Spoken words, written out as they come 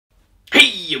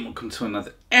Hey, and welcome to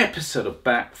another episode of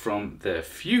Back from the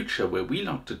Future, where we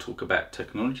like to talk about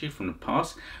technology from the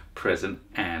past, present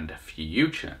and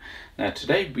future. Now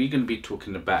today we're going to be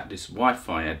talking about this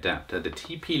Wi-Fi adapter, the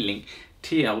TP-Link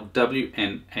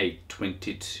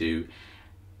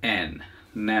TL-WN822N.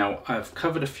 Now I've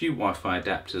covered a few Wi-Fi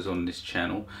adapters on this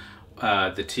channel,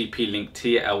 the TP-Link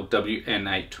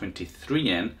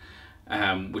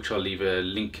TL-WN823N, which I'll leave a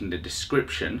link in the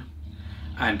description,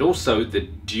 and also the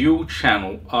dual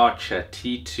channel Archer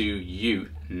T2U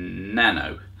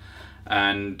Nano.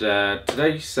 And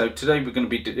today we're going to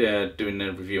be doing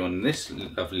a review on this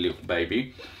lovely little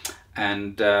baby.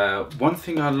 And one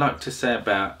thing I'd like to say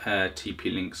about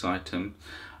TP-Link's item,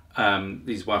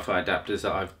 these Wi-Fi adapters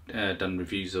that I've done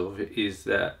reviews of, is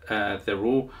that they're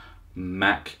all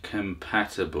Mac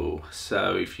compatible.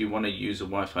 So if you want to use a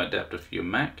Wi-Fi adapter for your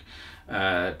Mac,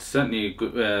 certainly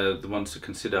the ones to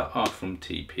consider are from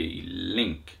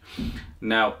TP-Link.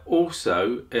 Now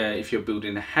also, if you're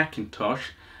building a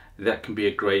Hackintosh, that can be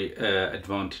a great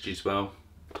advantage as well.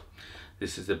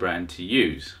 This is the brand to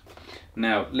use.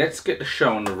 Now let's get the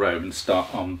show on the road and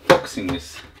start unboxing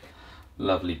this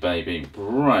lovely baby.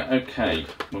 Right, okay,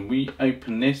 when we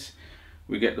open this,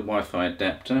 we get the Wi-Fi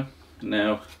adapter.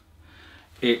 Now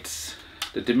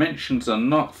the dimensions are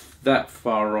not that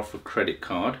far off a credit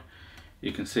card.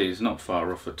 You can see it's not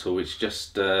far off at all. It's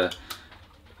just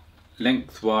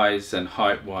lengthwise and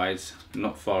height-wise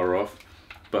not far off,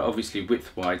 but obviously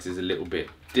width-wise is a little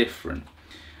bit different.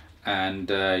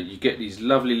 And you get these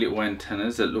lovely little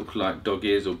antennas that look like dog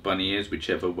ears or bunny ears,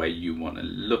 whichever way you want to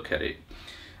look at it.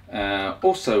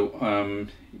 Also,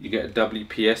 you get a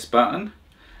WPS button,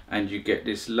 and you get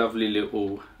this lovely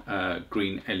little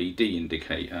green LED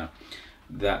indicator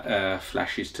that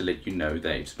flashes to let you know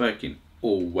that it's working.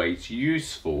 Always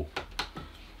useful.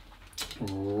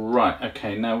 Right,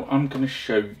 okay, now I'm going to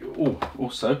show you,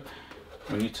 also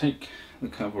when you take the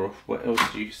cover off, what else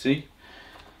do you see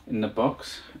in the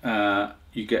box?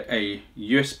 You get a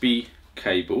USB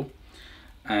cable,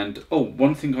 and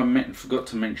one thing I forgot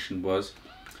to mention was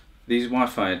these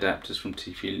Wi-Fi adapters from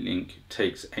TP-Link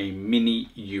takes a mini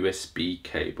USB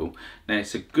cable. Now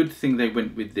it's a good thing they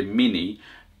went with the mini,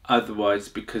 otherwise,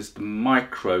 because the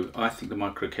micro, I think the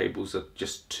micro cables are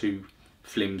just too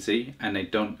flimsy and they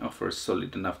don't offer a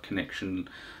solid enough connection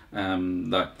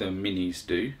like the minis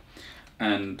do.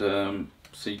 And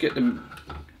so you get the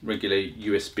regular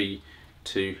USB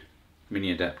to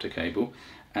mini adapter cable,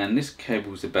 and this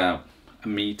cable is about a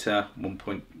meter,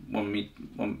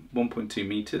 1.2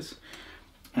 meters.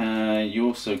 You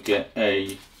also get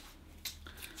a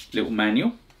little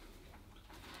manual,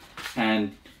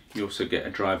 and you also get a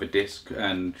driver disc,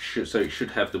 and so it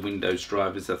should have the Windows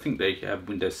drivers. I think they have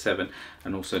Windows 7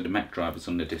 and also the Mac drivers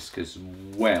on the disc as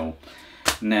well.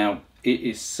 Now it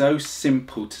is so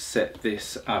simple to set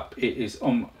this up. It's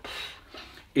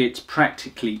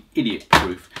practically idiot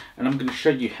proof, and I'm going to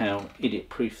show you how idiot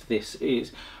proof this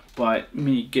is by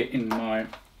me getting my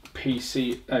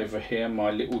PC over here, my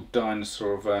little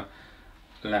dinosaur of a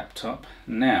laptop.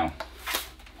 Now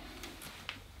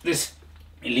this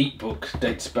Elite book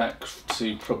dates back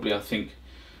to probably, I think,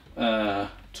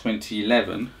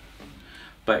 2011,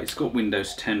 but it's got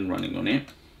Windows 10 running on it.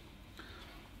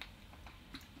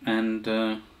 And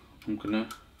I'm gonna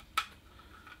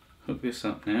hook this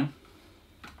up now.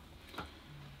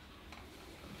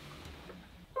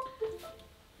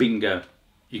 Bingo,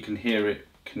 you can hear it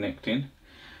connecting,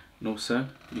 and also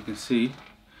you can see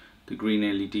the green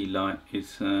LED light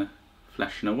is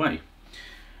flashing away.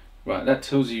 Right, that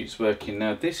tells you it's working.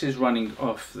 Now this is running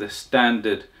off the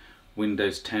standard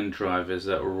Windows 10 drivers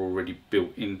that are already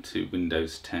built into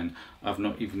Windows 10. I've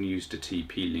not even used the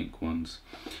TP-Link ones.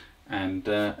 And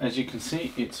as you can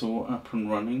see, it's all up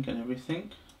and running and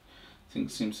everything. I think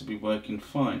it seems to be working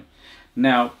fine.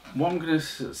 Now what I'm going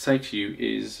to say to you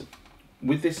is,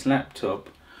 with this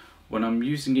laptop, when I'm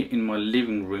using it in my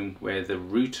living room where the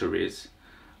router is,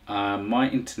 my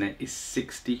internet is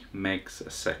 60 megs a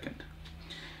second.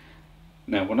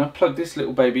 Now when I plug this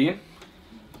little baby in,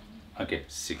 I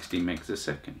get 60 megs a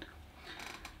second.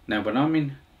 Now when I'm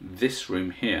in this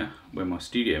room here, where my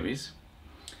studio is,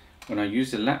 when I use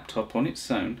the laptop on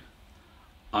its own,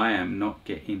 I am not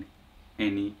getting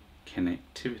any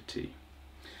connectivity.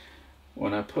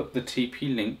 When I put the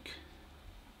TP-Link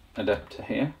adapter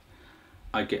here,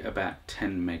 I get about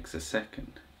 10 megs a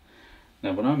second.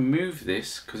 Now when I move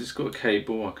this, because it's got a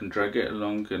cable, I can drag it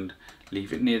along and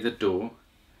leave it near the door,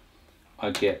 I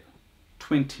get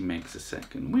 20 megs a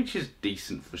second, which is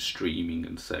decent for streaming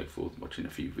and so forth, watching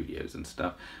a few videos and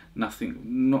stuff. Not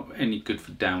any good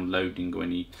for downloading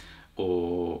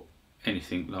or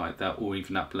anything like that, or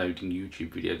even uploading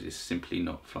YouTube videos is simply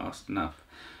not fast enough.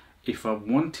 If I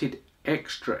wanted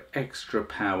extra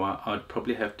power, I'd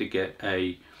probably have to get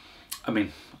I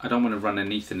don't want to run an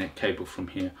Ethernet cable from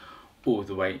here all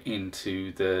the way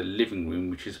into the living room,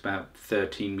 which is about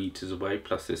 13 meters away,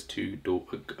 plus there's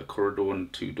a corridor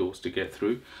and 2 doors to get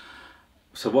through.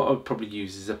 So what I would probably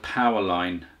use is a power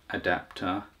line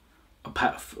adapter, a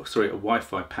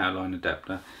Wi-Fi power line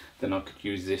adapter. Then I could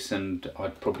use this and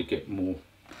I'd probably get more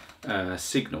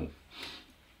signal.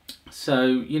 So,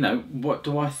 you know, what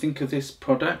do I think of this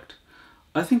product?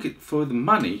 I think for the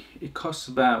money, it costs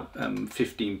about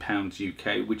 £15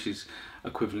 UK, which is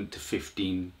equivalent to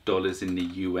 $15 in the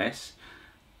US.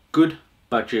 Good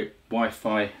budget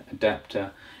Wi-Fi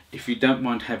adapter. If you don't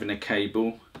mind having a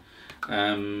cable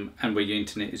and where your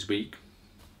internet is weak,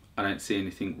 I don't see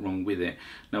anything wrong with it.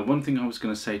 Now, one thing I was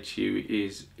going to say to you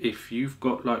is if you've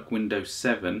got like Windows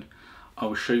 7, I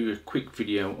will show you a quick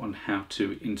video on how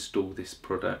to install this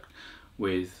product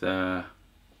with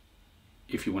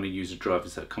if you want to use the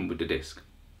drivers that come with the disk.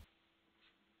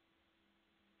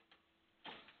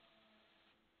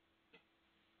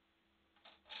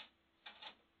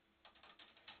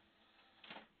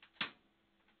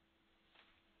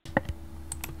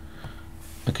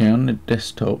 Okay, on the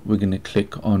desktop we're going to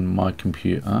click on my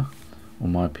computer or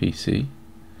my PC,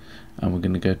 and we're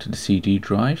going to go to the CD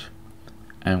drive,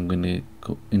 and we're going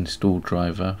to install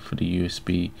driver for the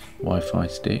USB Wi-Fi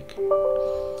stick.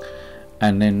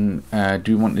 And then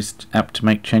do we want this app to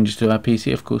make changes to our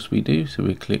PC? Of course we do, so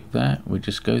we click that. We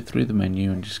just go through the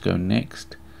menu and just go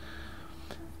next,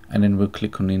 and then we'll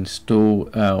click on install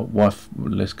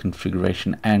wireless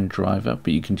configuration and driver,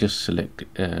 but you can just select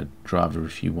driver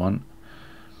if you want,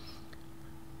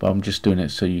 but I'm just doing it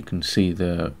so you can see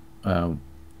the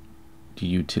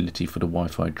utility for the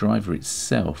Wi-Fi driver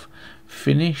itself.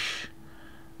 Finish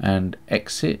and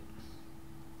exit.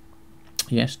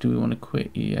 Yes, do we want to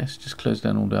quit? Yes, just close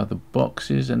down all the other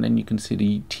boxes, and then you can see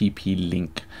the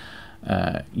TP-Link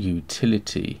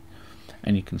utility,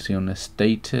 and you can see on the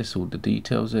status all the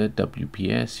details there.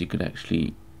 WPS, you could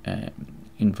actually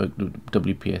invoke the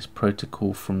WPS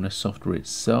protocol from the software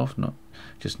itself, not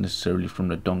just necessarily from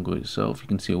the dongle itself. You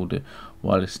can see all the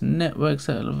wireless networks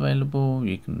that are available.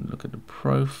 You can look at the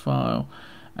profile,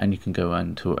 and you can go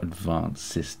into advanced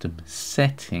system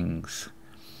settings,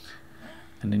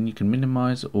 and then you can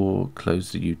minimize or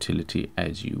close the utility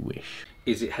as you wish.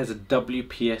 It has a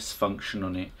WPS function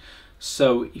on it.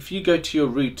 So if you go to your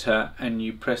router and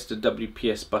you press the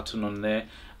WPS button on there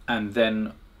and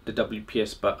then the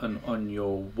WPS button on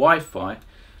your Wi-Fi,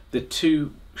 the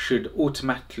two should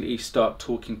automatically start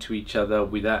talking to each other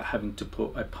without having to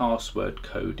put a password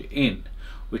code in,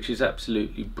 which is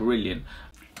absolutely brilliant.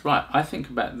 Right, I think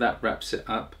about that wraps it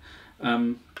up.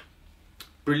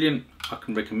 Brilliant, I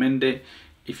can recommend it.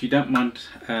 If you don't mind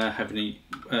having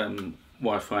a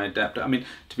Wi-Fi adapter, I mean,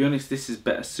 to be honest, this is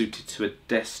better suited to a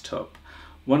desktop.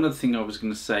 One other thing I was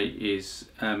going to say is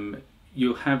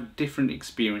you'll have different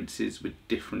experiences with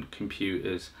different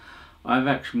computers.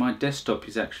 My desktop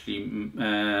is actually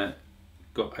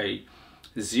got a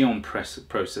Xeon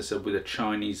processor with a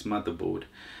Chinese motherboard,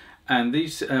 and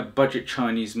these budget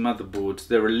Chinese motherboards,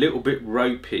 they're a little bit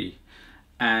ropey.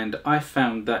 And I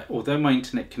found that although my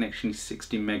internet connection is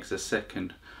 60 megs a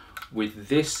second, with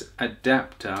this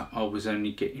adapter I was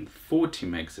only getting 40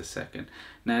 megs a second.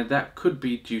 Now that could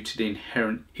be due to the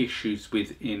inherent issues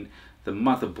within the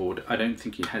motherboard. I don't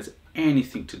think it has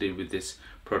anything to do with this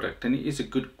product, and it is a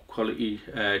good quality,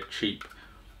 cheap,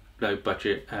 low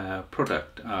budget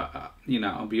product. You know,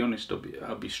 I'll be honest,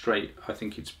 I'll be straight. I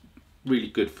think it's really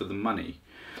good for the money.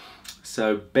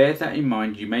 So bear that in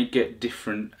mind. You may get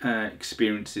different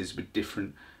experiences with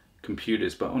different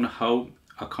computers, but on a whole,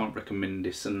 I can't recommend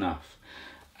this enough.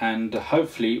 And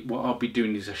hopefully what I'll be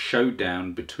doing is a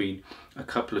showdown between a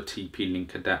couple of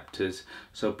TP-Link adapters.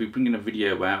 So I'll be bringing a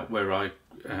video out where I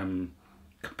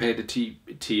compare the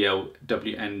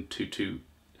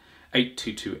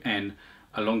TL-WN822N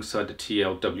alongside the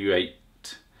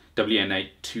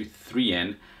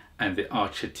TL-WN822N and the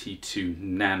Archer T2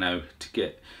 Nano to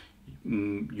get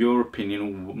your opinion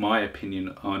or my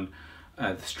opinion on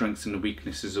the strengths and the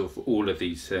weaknesses of all of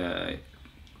these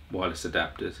wireless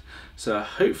adapters. So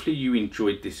hopefully you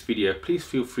enjoyed this video. Please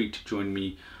feel free to join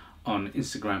me on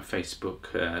Instagram, Facebook,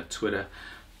 Twitter.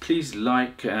 Please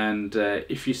like, and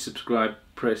if you subscribe,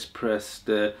 press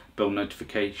the bell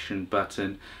notification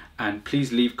button, and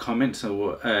please leave comments,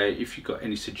 or if you've got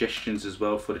any suggestions as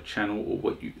well for the channel or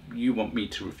what you want me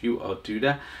to review, I'll do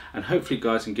that. And hopefully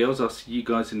guys and girls, I'll see you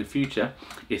guys in the future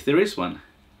if there is one.